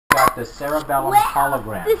about the cerebellum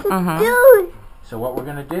hologram. So what we're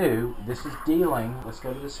going to do, this is dealing, let's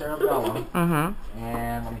go to the cerebellum,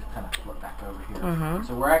 and let me kind of flip back over here.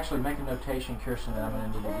 So we're actually making notation, Kirsten, that I'm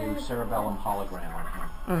going to need to do cerebellum hologram on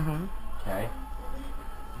him. Okay?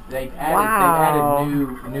 They've added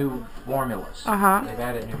new formulas. They've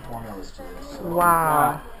added new formulas to this. So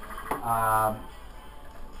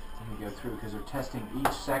let me go through because they're testing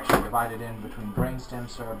each section divided in between brainstem,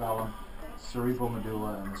 cerebellum, cerebral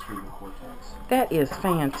medulla, and the cerebral cortex. That is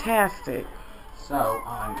fantastic. So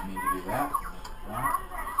I didn't mean to do that. Right.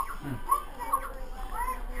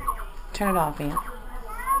 Turn it off, Ian.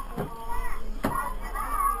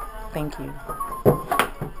 Thank you.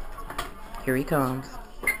 Here he comes.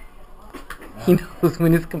 He knows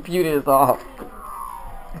when his computer is off.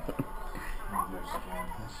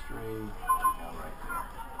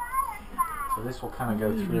 So this will kind of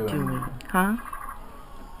go through and... Huh?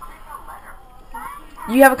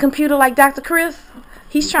 You have a computer like Dr. Chris?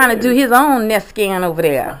 He's trying to do his own NES scan over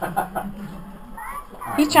there.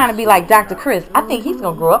 He's trying to be like Dr. Chris. I think he's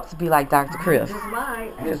going to grow up to be like Dr. Chris.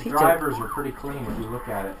 His drivers are pretty clean if you look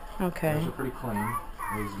at it. Okay. Those are pretty clean.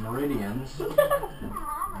 His meridians.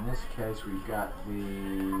 In this case, we've got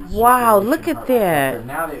the... Wow, look at that.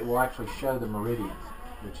 Now it will actually show the meridians,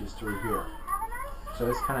 which is through here. So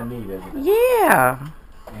it's kind of neat, isn't it? Yeah.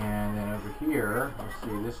 And then over here, let's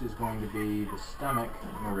see, this is going to be the stomach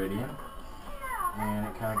meridian. And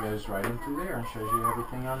it kind of goes right in through there and shows you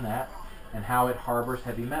everything on that and how it harbors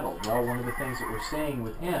heavy metals. Well, one of the things that we're seeing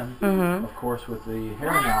with him, of course, with the hair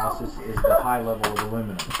analysis, is the high level of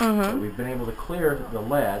aluminum. So we've been able to clear the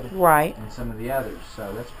lead and some of the others.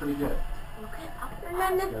 So that's pretty good.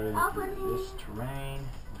 Let's go to this terrain.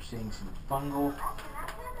 We're seeing some fungal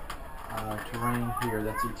terrain here.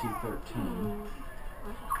 That's ET13.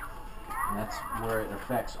 And that's where it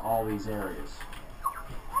affects all these areas.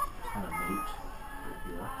 Kind of neat.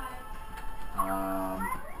 Here.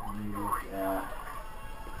 Let me look at.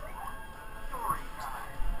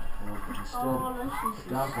 It's still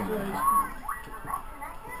dumping it.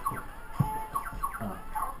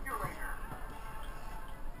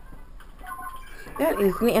 That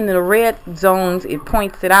is in the red zones. It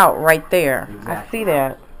points it out right there. Exactly. I see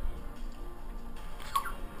that.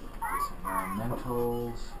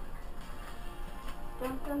 Environmentals.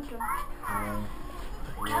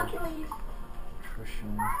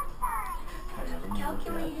 Nutrition. Okay, let me look at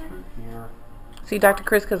through here. See, Dr.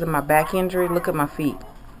 Chris, because of my back injury, look at my feet.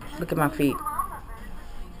 Look at my feet.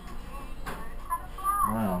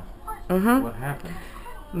 Wow. What happened?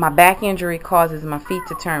 My back injury causes my feet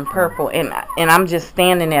to turn purple, and I'm just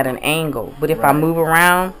standing at an angle. But if I move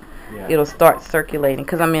around, it'll start circulating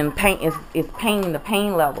because I'm in pain. It's pain in the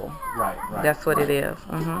pain level. Right. That's what it is.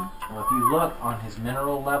 Well, if you look on his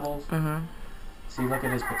mineral levels, see, look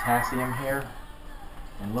at his potassium here,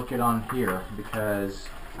 and look at on here because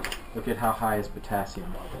look at how high his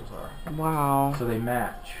potassium levels are. Wow. So they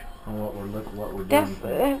match on what we're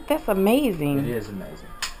doing. That's amazing. It is amazing.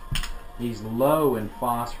 He's low in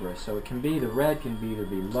phosphorus, so it can be, the red can either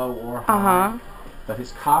be low or high. But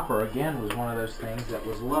his copper, again, was one of those things that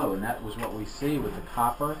was low, and that was what we see with the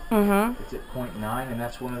copper. It's at 0.9, and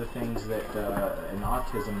that's one of the things that in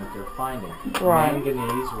autism that they're finding.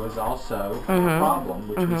 Manganese was also a problem,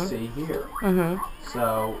 which we see here.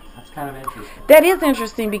 So that's kind of interesting. That is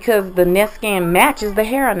interesting because the NES scan matches the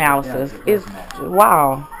hair analysis.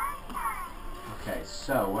 Wow. Okay,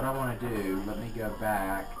 so what I want to do, let me go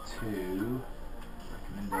back to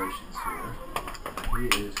recommendations here. He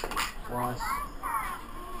is plus.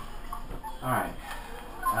 Alright.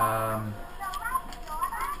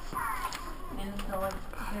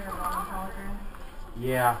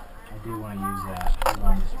 Yeah, I do want to use that. Hold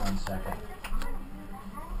on just 1 second.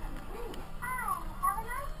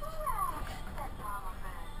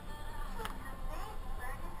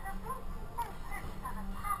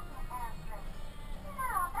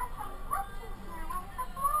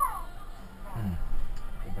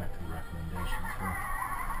 Go back to the recommendations here.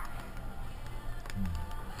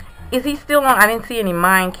 Is he still on? I didn't see any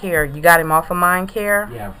Mind Care. You got him off of Mind Care?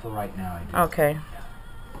 Yeah, for right now I do. Okay.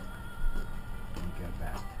 Let me go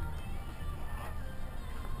back to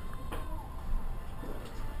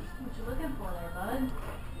What you looking for there, bud?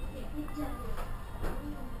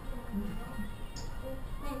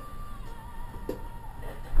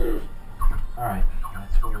 Alright,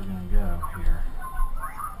 that's where we're going to go here.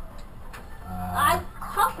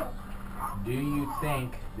 Do you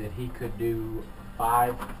think that he could do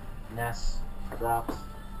 5 NES drops?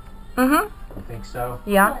 You think so?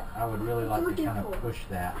 Yeah. I would really like to kind of push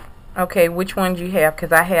that. Okay, which ones you have?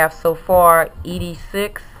 Because I have so far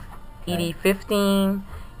ED6, ED15,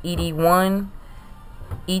 ED1,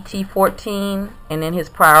 ET14, and then his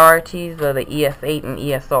priorities are the ES8 and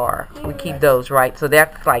ESR. We keep those, right? So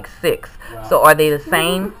that's like 6. Well, so are they the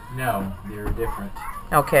same? No, they're different.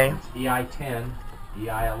 Okay. It's EI10,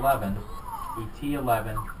 EI11,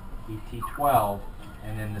 ET11, ET12,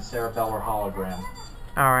 and then the cerebellar hologram.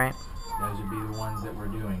 All right. Those would be the ones that we're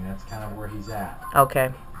doing. That's kind of where he's at.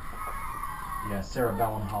 Okay. Yeah,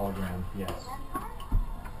 cerebellum hologram, yes.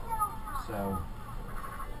 So,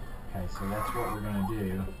 okay, so that's what we're going to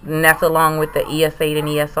do. And that's along with the ES8 and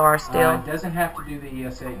ESR still? It doesn't have to do the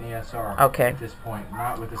ES8 and ESR Okay. at this point,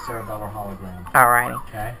 not with the cerebellar hologram. All righty.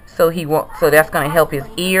 Okay. So so that's going to help his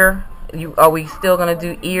ear. Are we still going to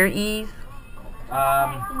do ear ease?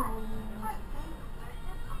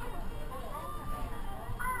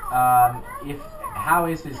 How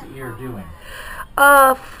is his ear doing?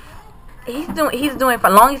 He's doing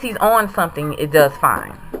fine. As long as he's on something, it does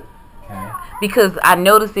fine. Okay. Because I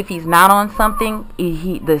notice if he's not on something,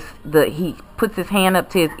 he puts his hand up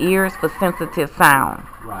to his ears for sensitive sound.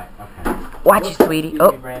 Right. Okay. Watch it, sweetie.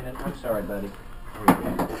 Excuse me, Brandon. I'm sorry, buddy.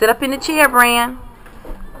 Sit up in the chair, Bran.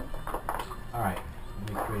 All right.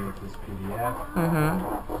 Let me create this PDF.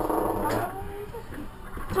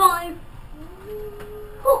 Time.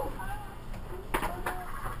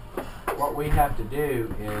 What we have to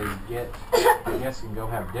do is get, I guess, and go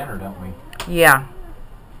have dinner, don't we? Yeah.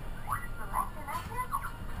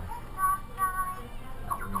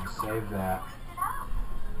 We're going to save that.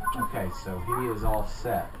 Okay, so he is all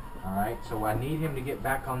set. All right, so I need him to get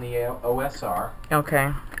back on the OSR.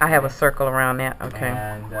 Okay. I have a circle around that. Okay.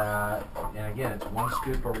 And again, it's 1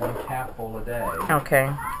 scoop or 1 capful a day. Okay.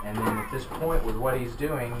 And then at this point, with what he's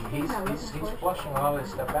doing, he's flushing all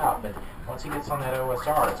this stuff out. But once he gets on that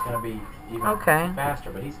OSR, it's going to be even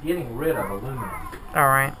faster. But he's getting rid of aluminum. All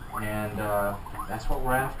right. And that's what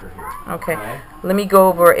we're after here. Okay. Let me go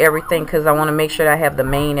over everything because I want to make sure that I have the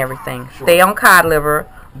main everything. Sure. Stay on cod liver,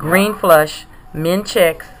 Greene flush,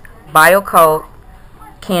 Menchex, BioCult,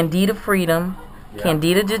 Candida Freedom,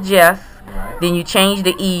 Candida Digest. Right. Then you change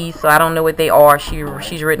the E's, so I don't know what they are.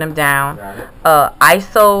 She's written them down. What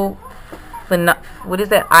is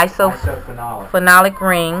that? Isophenolic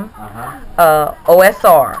ring.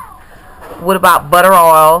 OSR. What about butter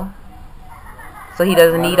oil? So he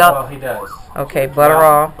doesn't need all. Well, he does. Okay, butter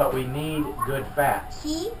oil. But we need good fats.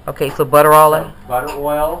 Okay, so butter oil. So butter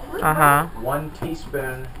oil. 1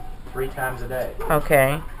 teaspoon 3 times a day.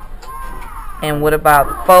 Okay. And what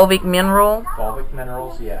about fulvic mineral? Fulvic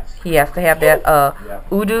minerals, yes. He has to have that.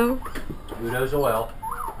 Udo's oil.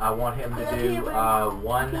 I want him to do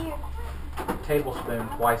 1 tablespoon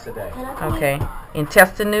twice a day. Okay.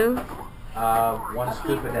 Intestinu? 1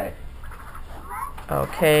 scoop a day.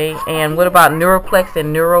 Okay. And what about Neuroplex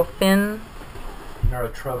and Neurofin?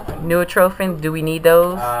 Neurotrophin. Do we need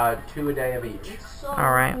those? 2 a day of each.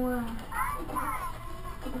 All right.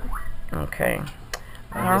 Okay.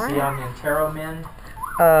 And is he on Interomin?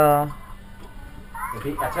 I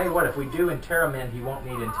tell you what, if we do Interomin, he won't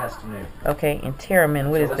need Intestinu. Okay, Interomin,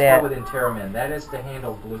 what is that? Let's go with Interomin. That is to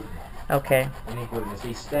handle gluten. Okay. Any gluten. Is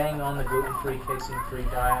he staying on the gluten-free, casein-free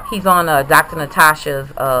diet? He's on Dr. Natasha's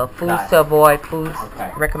Foods to Avoid Foods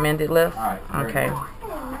recommended list. All right. Okay. All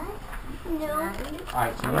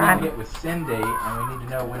right, so we need to get with Cindy, and we need to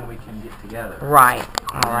know when we can get together. Right.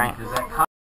 All right. Does that